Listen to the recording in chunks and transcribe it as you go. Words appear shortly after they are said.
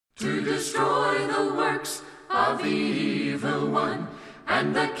to destroy the works of the evil one,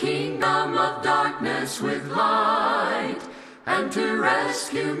 and the kingdom of darkness with light, and to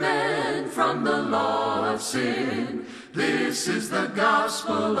rescue men from the law of sin. This is the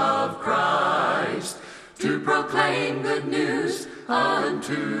gospel of Christ, to proclaim good news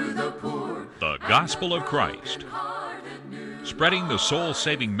unto the poor. The Gospel of Christ, spreading the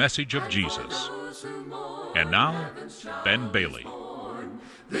soul-saving message of Jesus. And now, Ben Bailey.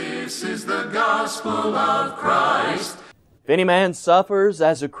 This is the gospel of Christ. If any man suffers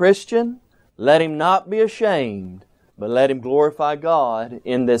as a Christian, let him not be ashamed, but let him glorify God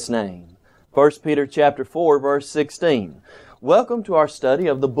in this name. 1 Peter chapter 4, verse 16. Welcome to our study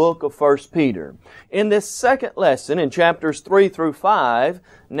of the book of 1 Peter. In this second lesson, in chapters 3 through 5,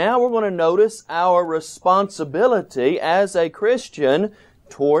 now we're going to notice our responsibility as a Christian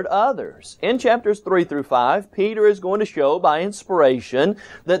toward others. In chapters 3 through 5, Peter is going to show by inspiration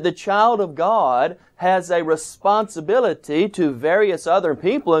that the child of God has a responsibility to various other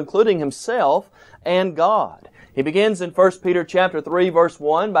people, including himself and God. He begins in 1 Peter chapter 3, verse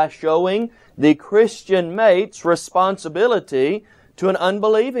 1 by showing the Christian mate's responsibility to an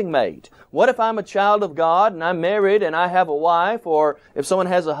unbelieving mate. What if I'm a child of God and I'm married and I have a wife, or if someone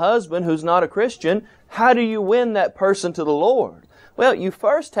has a husband who's not a Christian, how do you win that person to the Lord? Well, you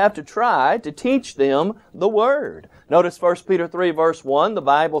first have to try to teach them the Word. Notice 1 Peter 3, verse 1, the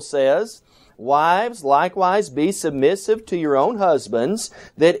Bible says, "Wives, likewise be submissive to your own husbands,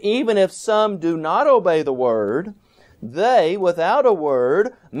 that even if some do not obey the Word, they, without a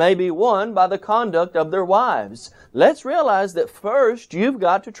word, may be won by the conduct of their wives." Let's realize that first you've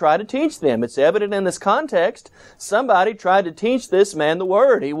got to try to teach them. It's evident in this context. Somebody tried to teach this man the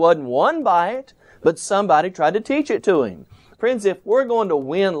Word. He wasn't won by it, but somebody tried to teach it to him. Friends, if we're going to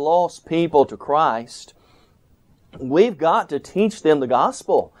win lost people to Christ, we've got to teach them the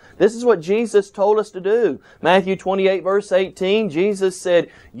gospel. This is what Jesus told us to do. Matthew 28, verse 18, Jesus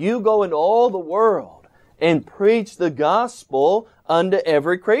said, "You go into all the world and preach the gospel unto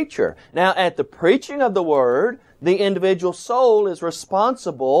every creature." Now, at the preaching of the Word, the individual soul is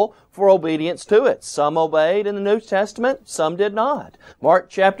responsible for obedience to it. Some obeyed in the New Testament, some did not. Mark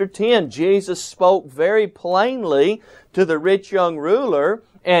chapter 10, Jesus spoke very plainly to the rich young ruler,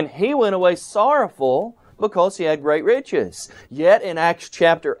 and he went away sorrowful because he had great riches. Yet in Acts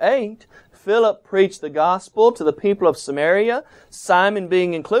chapter 8, Philip preached the gospel to the people of Samaria, Simon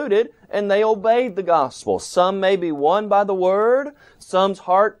being included, and they obeyed the gospel. Some may be won by the Word, some's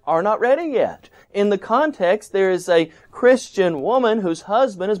heart are not ready yet. In the context, there is a Christian woman whose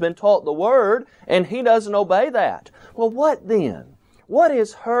husband has been taught the Word, and he doesn't obey that. Well, what then? What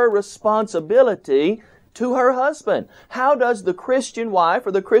is her responsibility to her husband? How does the Christian wife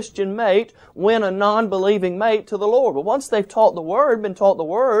or the Christian mate win a non-believing mate to the Lord? Well, once they've taught the Word, been taught the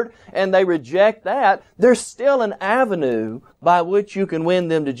Word, and they reject that, there's still an avenue by which you can win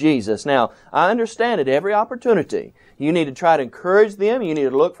them to Jesus. Now, I understand at every opportunity, you need to try to encourage them. You need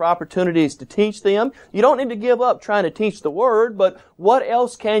to look for opportunities to teach them. You don't need to give up trying to teach the Word, but what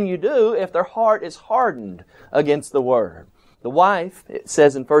else can you do if their heart is hardened against the Word? The wife, it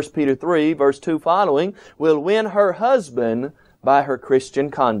says in 1 Peter 3, verse 2 following, will win her husband by her Christian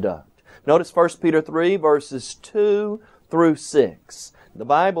conduct. Notice 1 Peter 3, verses 2 through 6. The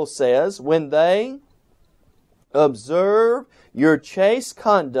Bible says, "When they observe your chaste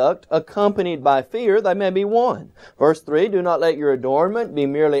conduct accompanied by fear, they may be won." Verse 3, "Do not let your adornment be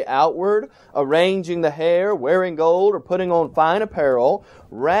merely outward, arranging the hair, wearing gold, or putting on fine apparel.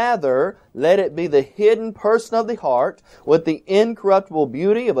 Rather, let it be the hidden person of the heart, with the incorruptible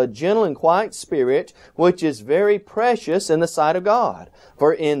beauty of a gentle and quiet spirit, which is very precious in the sight of God.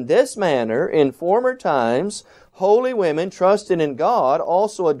 For in this manner, in former times, holy women trusted in God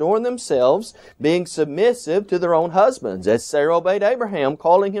also adorned themselves, being submissive to their own husbands, as Sarah obeyed Abraham,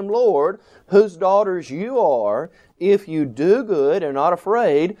 calling him Lord, whose daughters you are, if you do good and are not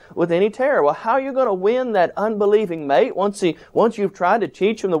afraid with any terror." Well, how are you going to win that unbelieving mate once you've tried to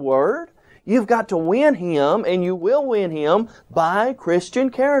teach him the Word? You've got to win him, and you will win him by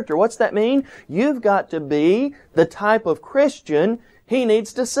Christian character. What's that mean? You've got to be the type of Christian he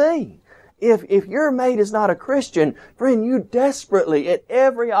needs to see. If your mate is not a Christian, friend, you desperately, at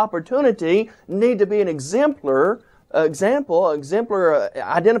every opportunity, need to be an exemplar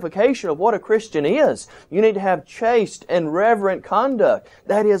identification of what a Christian is. You need to have chaste and reverent conduct.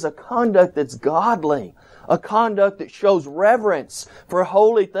 That is a conduct that's godly. A conduct that shows reverence for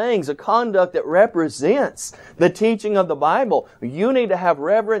holy things. A conduct that represents the teaching of the Bible. You need to have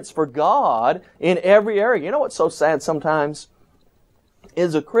reverence for God in every area. You know what's so sad sometimes?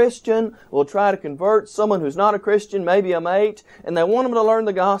 is a Christian will try to convert someone who's not a Christian, maybe a mate, and they want them to learn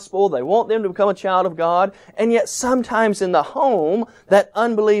the gospel, they want them to become a child of God, and yet sometimes in the home, that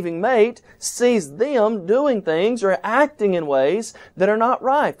unbelieving mate sees them doing things or acting in ways that are not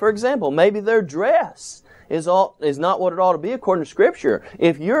right. For example, maybe their dress is not what it ought to be according to Scripture.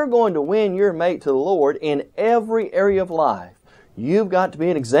 If you're going to win your mate to the Lord in every area of life, you've got to be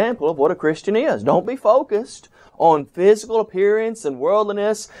an example of what a Christian is. Don't be focused on physical appearance and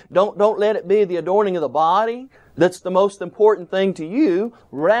worldliness. Don't let it be the adorning of the body that's the most important thing to you.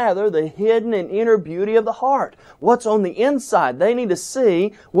 Rather, the hidden and inner beauty of the heart. What's on the inside. They need to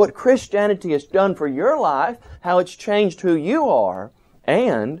see what Christianity has done for your life, how it's changed who you are,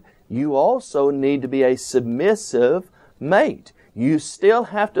 and you also need to be a submissive mate. You still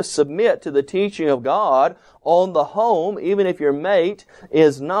have to submit to the teaching of God on the home, even if your mate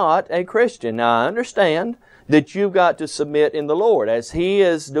is not a Christian. Now, I understand that you've got to submit in the Lord. As He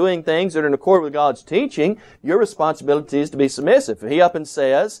is doing things that are in accord with God's teaching, your responsibility is to be submissive. If He up and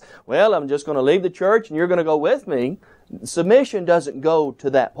says, well, I'm just going to leave the church and you're going to go with me, submission doesn't go to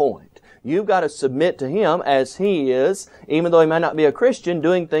that point. You've got to submit to Him as He is, even though He might not be a Christian,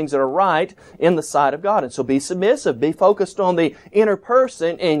 doing things that are right in the sight of God. And so be submissive, be focused on the inner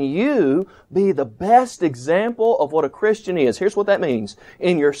person, and you be the best example of what a Christian is. Here's what that means.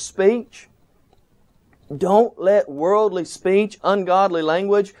 In your speech, don't let worldly speech, ungodly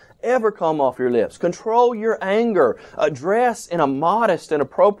language ever come off your lips. Control your anger. Address in a modest and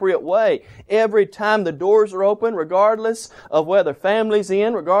appropriate way. Every time the doors are open, regardless of whether family's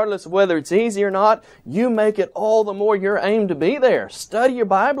in, regardless of whether it's easy or not, you make it all the more your aim to be there. Study your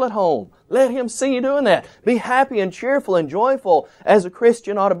Bible at home. Let Him see you doing that. Be happy and cheerful and joyful as a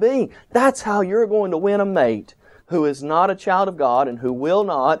Christian ought to be. That's how you're going to win a mate who is not a child of God and who will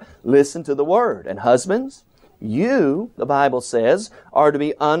not listen to the Word. And husbands, you, the Bible says, are to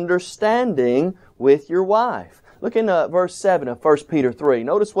be understanding with your wife. Look in verse 7 of 1 Peter 3.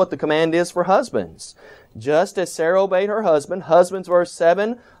 Notice what the command is for husbands. Just as Sarah obeyed her husband, husbands, verse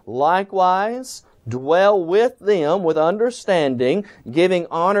 7, likewise dwell with them with understanding, giving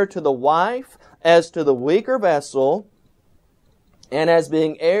honor to the wife as to the weaker vessel, and as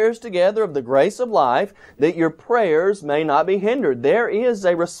being heirs together of the grace of life, that your prayers may not be hindered. There is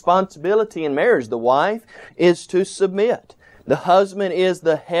a responsibility in marriage. The wife is to submit. The husband is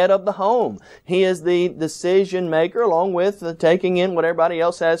the head of the home. He is the decision maker, along with taking in what everybody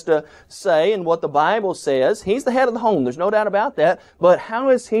else has to say and what the Bible says. He's the head of the home. There's no doubt about that. But how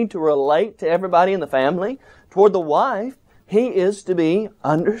is he to relate to everybody in the family? Toward the wife, he is to be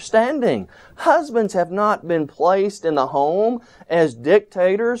understanding. Husbands have not been placed in the home as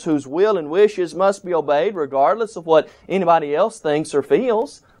dictators whose will and wishes must be obeyed regardless of what anybody else thinks or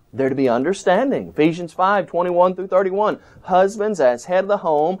feels. They're to be understanding. Ephesians 5:21 through 31. Husbands, as head of the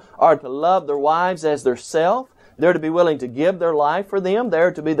home, are to love their wives as their self. They're to be willing to give their life for them.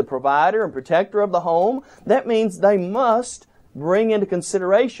 They're to be the provider and protector of the home. That means they must bring into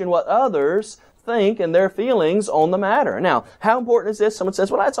consideration what others think and their feelings on the matter. Now, how important is this? Someone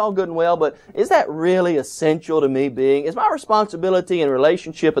says, well, that's all good and well, but is that really essential to me being? Is my responsibility and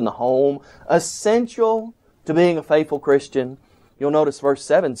relationship in the home essential to being a faithful Christian? You'll notice verse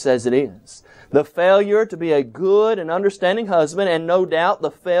 7 says it is. The failure to be a good and understanding husband, and no doubt the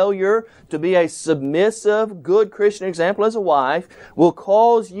failure to be a submissive, good Christian example as a wife, will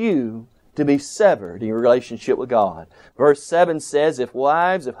cause you to be severed in your relationship with God. Verse 7 says, if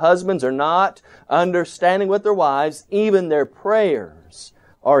husbands are not understanding with their wives, even their prayers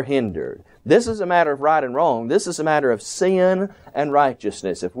are hindered. This is a matter of right and wrong. This is a matter of sin and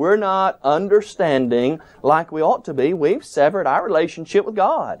righteousness. If we're not understanding like we ought to be, we've severed our relationship with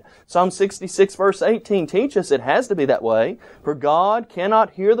God. Psalm 66 verse 18 teaches it has to be that way, for God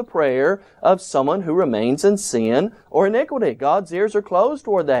cannot hear the prayer of someone who remains in sin or iniquity. God's ears are closed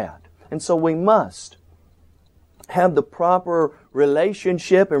toward that. And so we must have the proper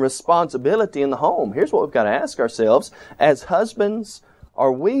relationship and responsibility in the home. Here's what we've got to ask ourselves. As husbands,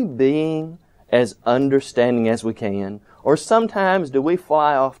 are we being as understanding as we can? Or sometimes do we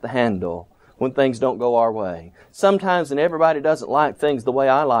fly off the handle when things don't go our way? Sometimes when everybody doesn't like things the way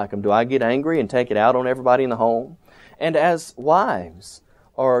I like them, do I get angry and take it out on everybody in the home? And as wives,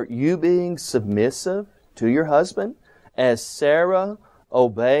 are you being submissive to your husband? As Sarah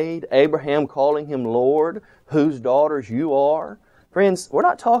obeyed Abraham, calling him Lord, whose daughters you are? Friends, we're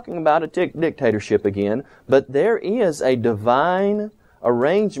not talking about a dictatorship again, but there is a divine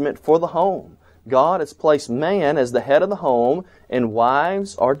arrangement for the home. God has placed man as the head of the home, and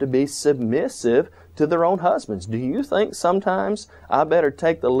wives are to be submissive to their own husbands. Do you think sometimes I better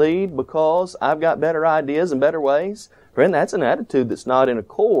take the lead because I've got better ideas and better ways? Friend, that's an attitude that's not in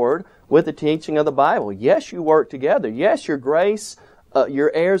accord with the teaching of the Bible. Yes, you work together. Yes, you're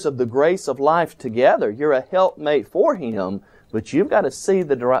heirs of the grace of life together. You're a helpmate for Him. But you've got to see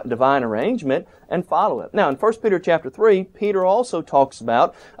the divine arrangement and follow it. Now, in 1 Peter chapter 3, Peter also talks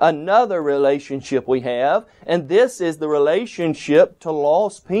about another relationship we have, and this is the relationship to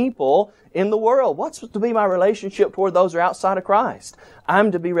lost people in the world. What's to be my relationship toward those who are outside of Christ?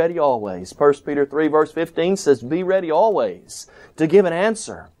 I'm to be ready always. 1 Peter 3 verse 15 says, be ready always to give an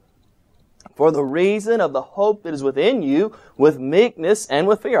answer for the reason of the hope that is within you, with meekness and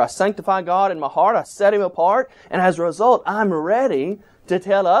with fear. I sanctify God in my heart, I set Him apart, and as a result, I'm ready to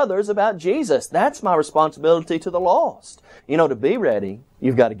tell others about Jesus. That's my responsibility to the lost. You know, to be ready,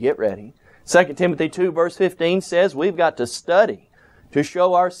 you've got to get ready. 2 Timothy 2 verse 15 says we've got to study to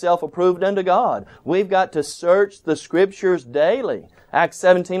show ourselves approved unto God. We've got to search the Scriptures daily. Acts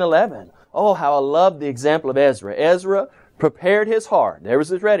 17:11. Oh, how I love the example of Ezra. Ezra prepared his heart, there was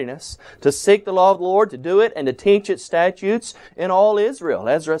his readiness, to seek the law of the Lord, to do it, and to teach its statutes in all Israel.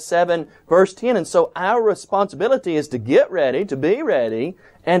 Ezra 7 verse 10. And so our responsibility is to get ready, to be ready,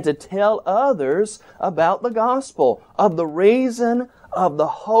 and to tell others about the gospel, of the reason of the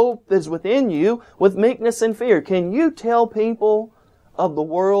hope that is within you, with meekness and fear. Can you tell people of the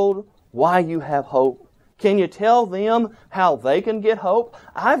world why you have hope? Can you tell them how they can get hope?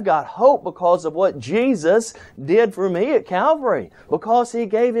 I've got hope because of what Jesus did for me at Calvary. Because He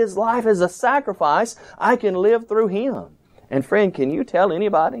gave His life as a sacrifice, I can live through Him. And friend, can you tell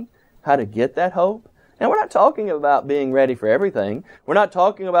anybody how to get that hope? And we're not talking about being ready for everything. We're not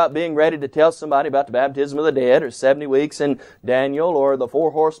talking about being ready to tell somebody about the baptism of the dead or 70 weeks in Daniel or the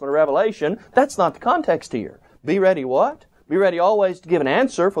 4 horsemen of Revelation. That's not the context here. Be ready what? Be ready always to give an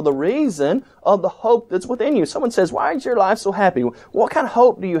answer for the reason of the hope that's within you. Someone says, why is your life so happy? What kind of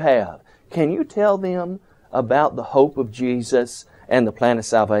hope do you have? Can you tell them about the hope of Jesus and the plan of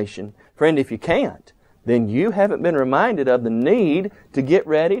salvation? Friend, if you can't, then you haven't been reminded of the need to get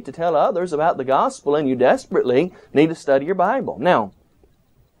ready to tell others about the gospel, and you desperately need to study your Bible. Now,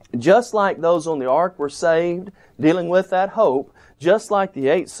 just like those on the ark were saved, dealing with that hope, just like the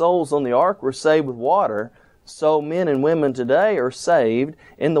 8 souls on the ark were saved with water, so men and women today are saved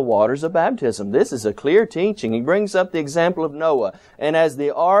in the waters of baptism. This is a clear teaching. He brings up the example of Noah. And as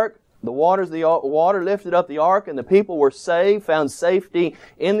the water lifted up the ark and the people were saved, found safety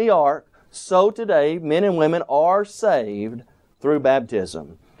in the ark, so today men and women are saved through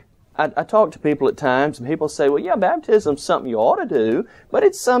baptism. I talk to people at times and people say, well, yeah, baptism's something you ought to do, but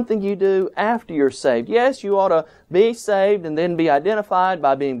it's something you do after you're saved. Yes, you ought to be saved and then be identified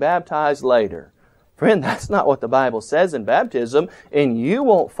by being baptized later. Friend, that's not what the Bible says in baptism, and you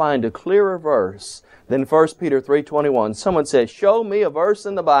won't find a clearer verse than 1 Peter 3:21. Someone says, show me a verse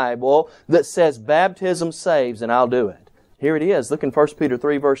in the Bible that says baptism saves, and I'll do it. Here it is. Look in 1 Peter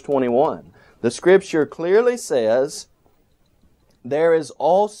 3 verse 21. The Scripture clearly says, there is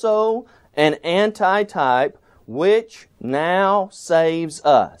also an antitype which now saves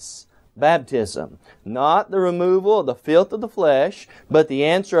us. Baptism. Not the removal of the filth of the flesh, but the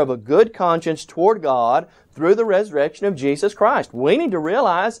answer of a good conscience toward God through the resurrection of Jesus Christ. We need to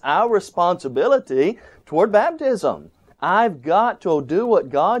realize our responsibility toward baptism. I've got to do what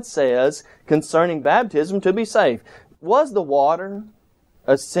God says concerning baptism to be saved. Was the water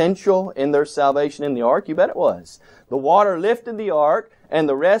essential in their salvation in the ark? You bet it was. The water lifted the ark, and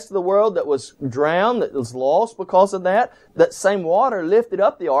the rest of the world that was drowned, that was lost because of that same water lifted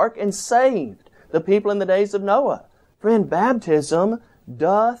up the ark and saved the people in the days of Noah. Friend, baptism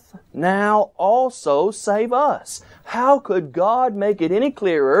doth now also save us. How could God make it any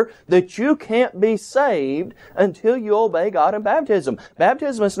clearer that you can't be saved until you obey God in baptism?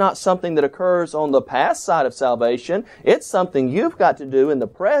 Baptism is not something that occurs on the past side of salvation. It's something you've got to do in the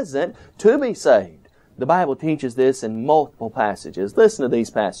present to be saved. The Bible teaches this in multiple passages. Listen to these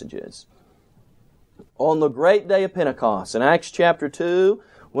passages. On the great day of Pentecost, in Acts chapter 2,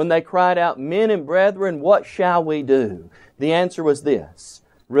 when they cried out, men and brethren, what shall we do? The answer was this: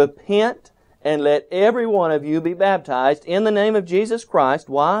 repent and let every one of you be baptized in the name of Jesus Christ.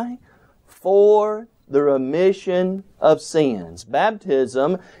 Why? For the remission of sins.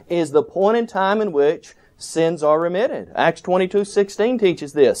 Baptism is the point in time in which sins are remitted. Acts 22:16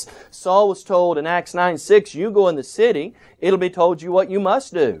 teaches this. Saul was told in Acts 9:6, you go in the city, it'll be told you what you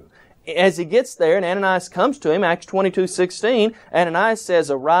must do. As he gets there and Ananias comes to him, Acts 22:16, Ananias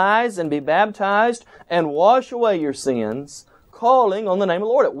says, arise and be baptized and wash away your sins, calling on the name of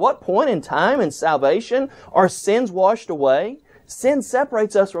the Lord. At what point in time in salvation are sins washed away? Sin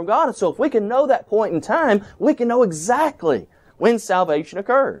separates us from God. And so if we can know that point in time, we can know exactly when salvation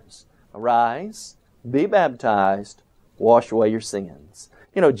occurs. Arise, be baptized, wash away your sins.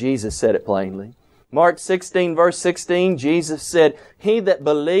 You know, Jesus said it plainly. Mark 16, verse 16, Jesus said, He that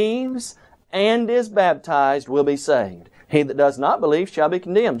believes and is baptized will be saved. He that does not believe shall be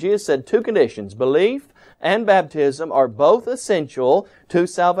condemned. Jesus said two conditions. Belief and baptism are both essential to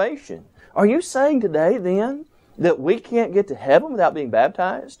salvation. Are you saying today, then, that we can't get to heaven without being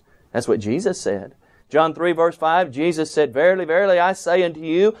baptized? That's what Jesus said. John 3, verse 5, Jesus said, Verily, verily, I say unto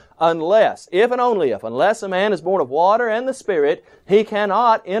you, unless, if and only if, unless a man is born of water and the Spirit, he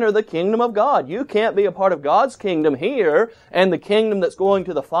cannot enter the kingdom of God. You can't be a part of God's kingdom here and the kingdom that's going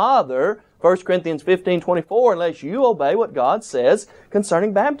to the Father, 1 Corinthians 15:24, unless you obey what God says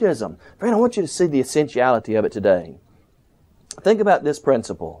concerning baptism. Friend, I want you to see the essentiality of it today. Think about this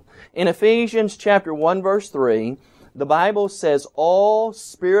principle. In Ephesians chapter 1, verse 3, the Bible says all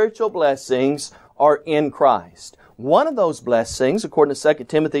spiritual blessings are in Christ. One of those blessings, according to 2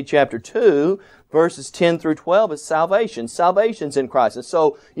 Timothy chapter 2, verses 10 through 12, is salvation. Salvation's in Christ. And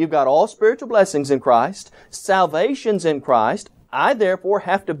so you've got all spiritual blessings in Christ. Salvation's in Christ. I therefore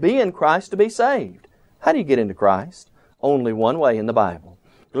have to be in Christ to be saved. How do you get into Christ? Only one way in the Bible.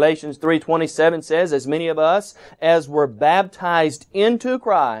 Galatians 3:27 says, As many of us as were baptized into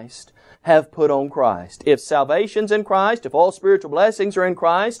Christ have put on Christ. If salvation's in Christ, if all spiritual blessings are in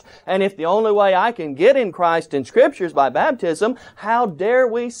Christ, and if the only way I can get in Christ in Scripture is by baptism, how dare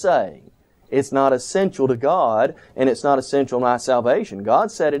we say it's not essential to God and it's not essential to my salvation?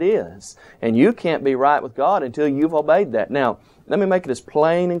 God said it is. And you can't be right with God until you've obeyed that. Now, let me make it as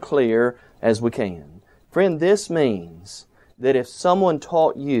plain and clear as we can. Friend, this means that if someone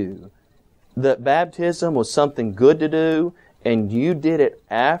taught you that baptism was something good to do and you did it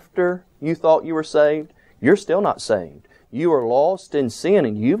after you thought you were saved, you're still not saved. You are lost in sin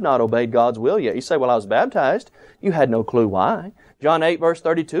and you've not obeyed God's will yet. You say, well, I was baptized. You had no clue why. John 8, verse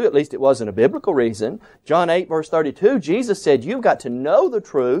 32, at least it wasn't a biblical reason. John 8, verse 32, Jesus said, you've got to know the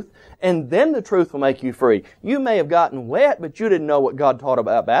truth, and then the truth will make you free. You may have gotten wet, but you didn't know what God taught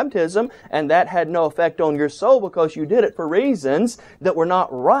about baptism, and that had no effect on your soul because you did it for reasons that were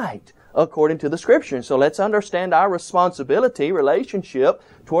not right according to the Scripture. So let's understand our responsibility, relationship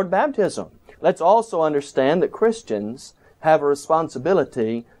toward baptism. Let's also understand that Christians have a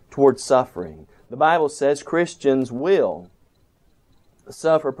responsibility toward suffering. The Bible says Christians will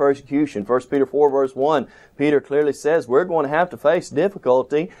suffer persecution. 1 Peter 4, verse 1, Peter clearly says we're going to have to face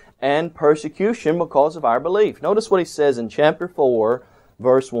difficulty and persecution because of our belief. Notice what he says in chapter 4,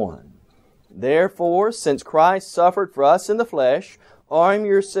 verse 1. Therefore, since Christ suffered for us in the flesh, arm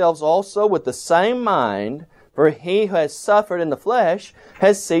yourselves also with the same mind, for he who has suffered in the flesh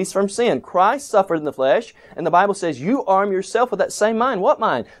has ceased from sin. Christ suffered in the flesh, and the Bible says you arm yourself with that same mind. What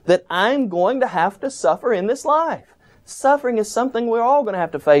mind? That I'm going to have to suffer in this life. Suffering is something we're all going to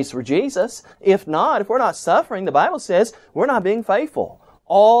have to face for Jesus. If not, if we're not suffering, the Bible says we're not being faithful.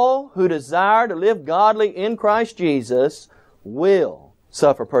 All who desire to live godly in Christ Jesus will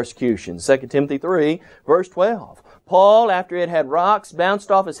suffer persecution. 2 Timothy 3, verse 12. Paul, after he had had rocks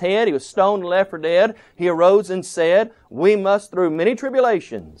bounced off his head, he was stoned and left for dead, he arose and said, we must through many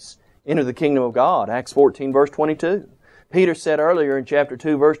tribulations enter the kingdom of God. Acts 14, verse 22. Peter said earlier in chapter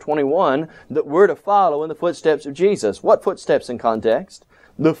 2, verse 21, that we're to follow in the footsteps of Jesus. What footsteps in context?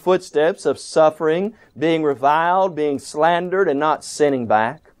 The footsteps of suffering, being reviled, being slandered, and not sinning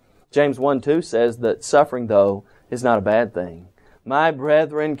back. James 1:2 says that suffering, though, is not a bad thing. My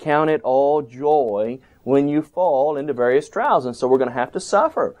brethren, count it all joy when you fall into various trials. And so we're going to have to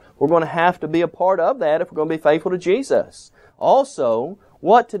suffer. We're going to have to be a part of that if we're going to be faithful to Jesus. Also,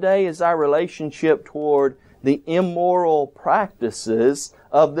 what today is our relationship toward the immoral practices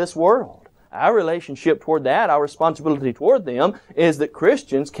of this world? Our relationship toward that, our responsibility toward them, is that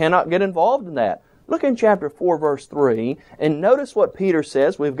Christians cannot get involved in that. Look in chapter 4, verse 3, and notice what Peter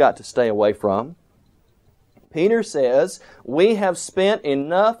says we've got to stay away from. Peter says, we have spent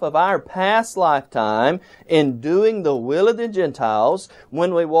enough of our past lifetime in doing the will of the Gentiles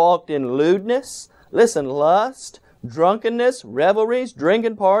when we walked in lewdness, lust, drunkenness, revelries,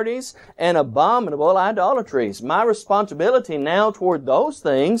 drinking parties, and abominable idolatries. My responsibility now toward those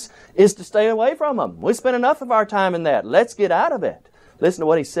things is to stay away from them. We spent enough of our time in that. Let's get out of it. Listen to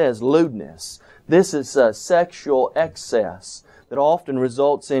what he says, lewdness. This is sexual excess that often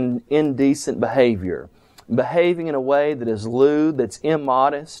results in indecent behavior. Behaving in a way that is lewd, that's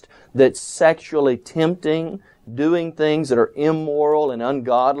immodest, that's sexually tempting, doing things that are immoral and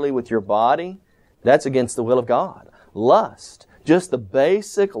ungodly with your body, that's against the will of God. Lust, just the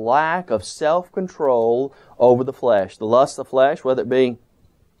basic lack of self-control over the flesh. The lust of the flesh, whether it be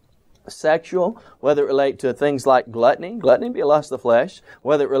sexual, whether it relate to things like gluttony be a lust of the flesh,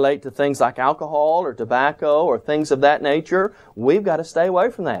 whether it relate to things like alcohol or tobacco or things of that nature, we've got to stay away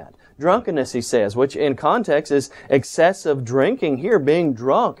from that. Drunkenness, he says, which in context is excessive drinking here, being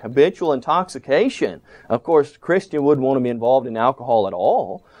drunk, habitual intoxication. Of course, Christian wouldn't want to be involved in alcohol at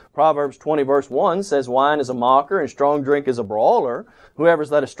all. Proverbs 20 verse 1 says, wine is a mocker and strong drink is a brawler. Whoever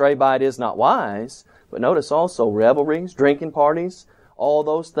is led astray by it is not wise. But notice also revelries, drinking parties, all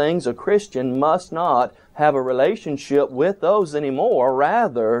those things. A Christian must not have a relationship with those anymore.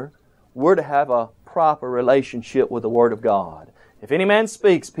 Rather, we're to have a proper relationship with the Word of God. If any man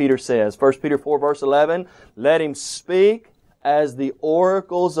speaks, Peter says, 1 Peter 4 verse 11, let him speak as the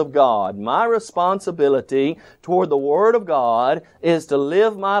oracles of God. My responsibility toward the Word of God is to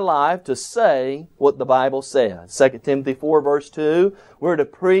live my life to say what the Bible says. 2 Timothy 4 verse 2, we're to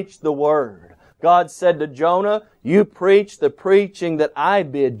preach the Word. God said to Jonah, you preach the preaching that I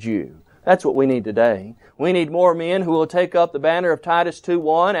bid you. That's what we need today. We need more men who will take up the banner of Titus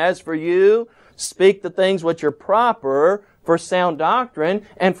 2:1. As for you, speak the things which are proper for sound doctrine.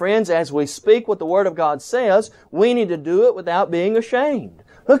 And friends, as we speak what the Word of God says, we need to do it without being ashamed.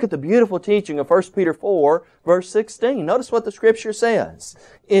 Look at the beautiful teaching of 1 Peter 4, verse 16. Notice what the Scripture says.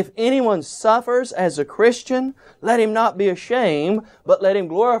 If anyone suffers as a Christian, let him not be ashamed, but let him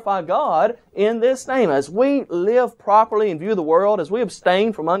glorify God in this name. As we live properly and view the world, as we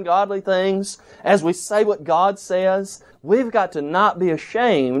abstain from ungodly things, as we say what God says, we've got to not be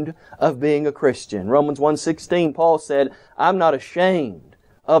ashamed of being a Christian. Romans 1:16, Paul said, I'm not ashamed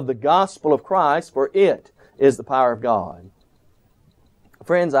of the gospel of Christ, for it is the power of God.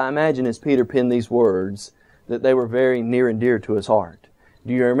 Friends, I imagine as Peter penned these words that they were very near and dear to his heart.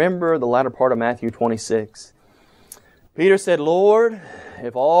 Do you remember the latter part of Matthew 26? Peter said, Lord,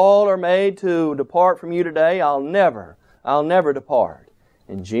 if all are made to depart from you today, I'll never depart.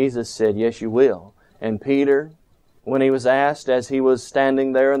 And Jesus said, yes, you will. And Peter, when he was asked as he was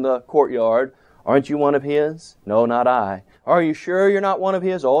standing there in the courtyard, aren't you one of his? No, not I. Are you sure you're not one of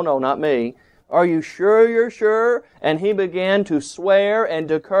his? Oh, no, not me. Are you sure you're sure? And he began to swear and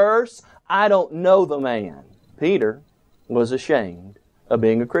to curse. I don't know the man. Peter was ashamed of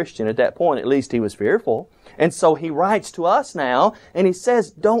being a Christian. At that point, at least he was fearful. And so he writes to us now, and he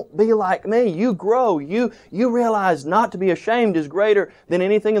says, don't be like me. You grow. You realize not to be ashamed is greater than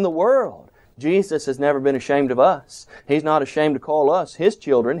anything in the world. Jesus has never been ashamed of us. He's not ashamed to call us His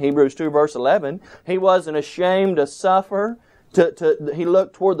children. Hebrews 2 verse 11. He wasn't ashamed to suffer. He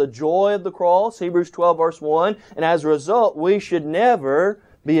looked toward the joy of the cross, Hebrews 12 verse 1, and as a result, we should never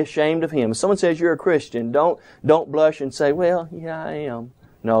be ashamed of Him. If someone says you're a Christian, don't blush and say, well, yeah, I am.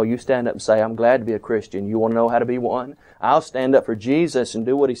 No, you stand up and say, I'm glad to be a Christian. You want to know how to be one? I'll stand up for Jesus and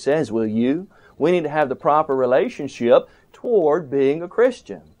do what He says, will you? We need to have the proper relationship toward being a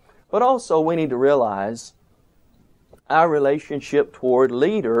Christian. But also we need to realize our relationship toward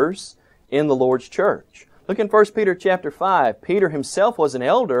leaders in the Lord's church. Look in 1 Peter chapter 5. Peter himself was an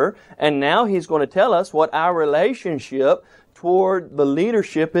elder, and now he's going to tell us what our relationship toward the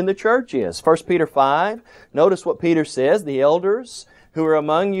leadership in the church is. 1 Peter 5, notice what Peter says, the elders who are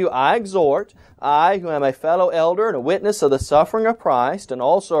among you I exhort, I who am a fellow elder and a witness of the suffering of Christ, and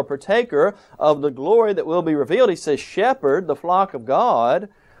also a partaker of the glory that will be revealed. He says, shepherd the flock of God,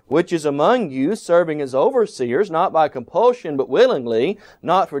 which is among you, serving as overseers, not by compulsion, but willingly,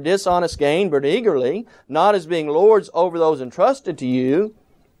 not for dishonest gain, but eagerly, not as being lords over those entrusted to you,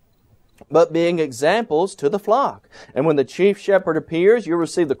 but being examples to the flock. And when the chief shepherd appears, you'll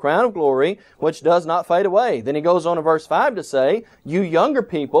receive the crown of glory, which does not fade away. Then he goes on in verse 5 to say, you younger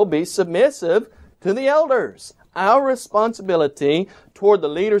people, be submissive to the elders. Our responsibility toward the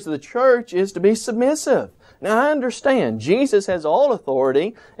leaders of the church is to be submissive. Now I understand, Jesus has all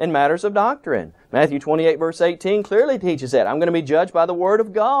authority in matters of doctrine. Matthew 28 verse 18 clearly teaches that. I'm going to be judged by the Word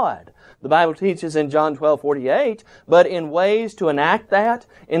of God. The Bible teaches in John 12:48, but in ways to enact that,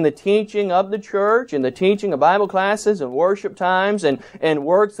 in the teaching of the church, in the teaching of Bible classes and worship times and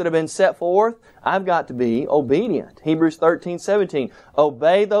works that have been set forth, I've got to be obedient. Hebrews 13:17,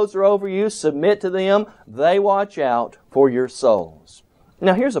 obey those who are over you, submit to them, they watch out for your souls.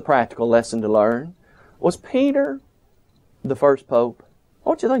 Now here's a practical lesson to learn. Was Peter the first pope? I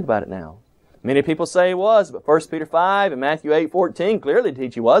want you to think about it now. Many people say he was, but 1 Peter 5 and Matthew 8:14 clearly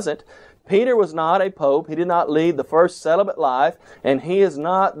teach he wasn't. Peter was not a pope. He did not lead the first celibate life, and he is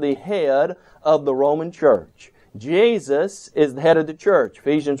not the head of the Roman church. Jesus is the head of the church,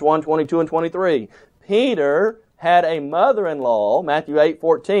 Ephesians 1:22 and 23. Peter had a mother-in-law, Matthew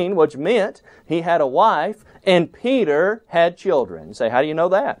 8:14, which meant he had a wife, and Peter had children. You say, how do you know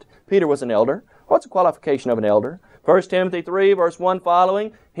that? Peter was an elder. What's the qualification of an elder? 1 Timothy 3, verse 1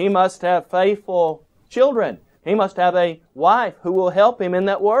 following, he must have faithful children. He must have a wife who will help him in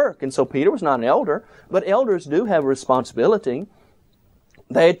that work. And so Peter was not an elder, but elders do have a responsibility.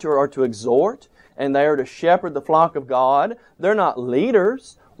 They are to exhort, and they are to shepherd the flock of God. They're not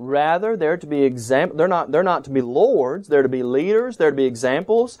leaders. Rather, they're to be they're not to be lords. They're to be leaders. They're to be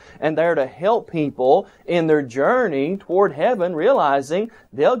examples, and they're to help people in their journey toward heaven, realizing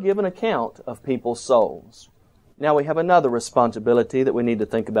they'll give an account of people's souls. Now we have another responsibility that we need to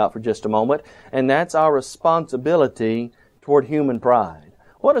think about for just a moment, and that's our responsibility toward human pride.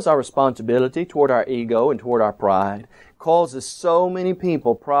 What is our responsibility toward our ego and toward our pride? It causes so many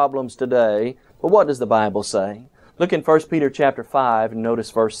people problems today, but what does the Bible say? Look in 1 Peter chapter 5 and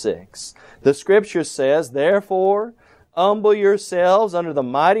notice verse 6. The Scripture says, "Therefore, humble yourselves under the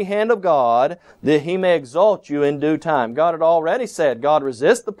mighty hand of God, that He may exalt you in due time." God had already said, God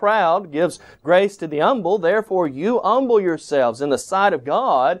resists the proud, gives grace to the humble. Therefore, you humble yourselves in the sight of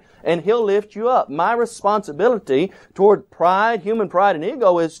God, and He'll lift you up. My responsibility toward pride, human pride and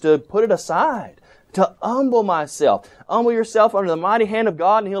ego, is to put it aside, to humble myself. Humble yourself under the mighty hand of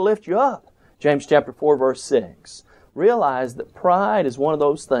God, and He'll lift you up. James chapter 4, verse 6. Realize that pride is one of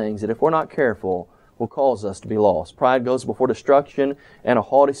those things that if we're not careful, will cause us to be lost. Pride goes before destruction, and a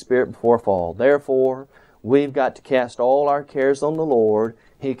haughty spirit before a fall. Therefore, we've got to cast all our cares on the Lord.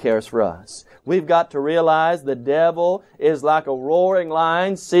 He cares for us. We've got to realize the devil is like a roaring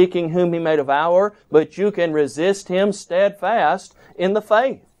lion seeking whom he may devour, but you can resist him steadfast in the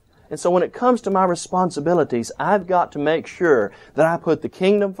faith. And so when it comes to my responsibilities, I've got to make sure that I put the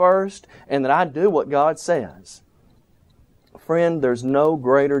kingdom first and that I do what God says. Friend, there's no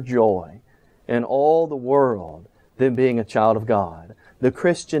greater joy in all the world than being a child of God. The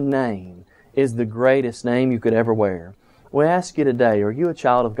Christian name is the greatest name you could ever wear. We ask you today, are you a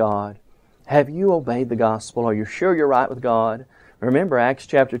child of God? Have you obeyed the gospel? Are you sure you're right with God? Remember, Acts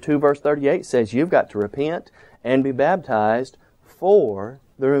chapter 2, verse 38 says you've got to repent and be baptized for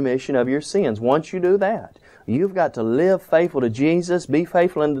the remission of your sins. Once you do that, you've got to live faithful to Jesus, be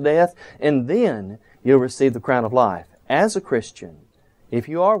faithful unto death, and then you'll receive the crown of life. As a Christian, if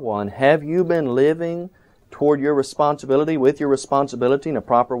you are one, have you been living toward your responsibility, with your responsibility in a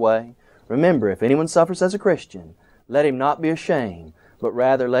proper way? Remember, if anyone suffers as a Christian, let him not be ashamed, but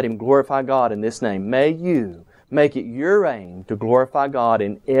rather let him glorify God in this name. May you make it your aim to glorify God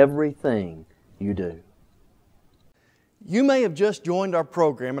in everything you do. You may have just joined our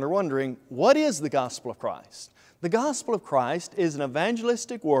program and are wondering, what is the gospel of Christ? The gospel of Christ is an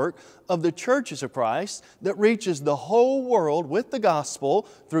evangelistic work of the churches of Christ that reaches the whole world with the gospel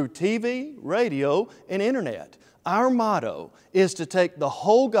through TV, radio, and internet. Our motto is to take the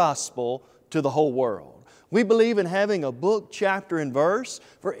whole gospel to the whole world. We believe in having a book, chapter, and verse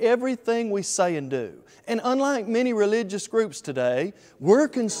for everything we say and do. And unlike many religious groups today, we're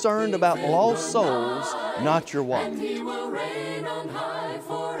concerned about lost souls, not your wallet.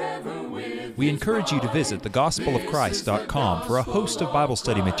 We encourage you to visit thegospelofchrist.com for a host of Bible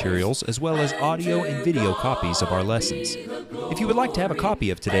study materials as well as audio and video copies of our lessons. If you would like to have a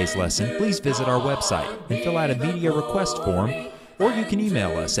copy of today's lesson, please visit our website and fill out a media request form, or you can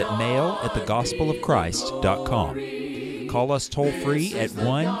email us at mail@thegospelofchrist.com. Call us toll-free at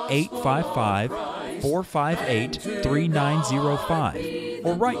 1-855-458-3905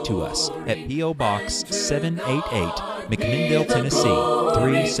 or write to us at P.O. Box 788, McMinnville, Tennessee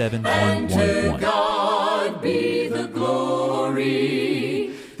 37111. God be the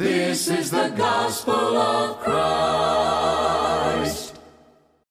glory. This is the gospel of Christ.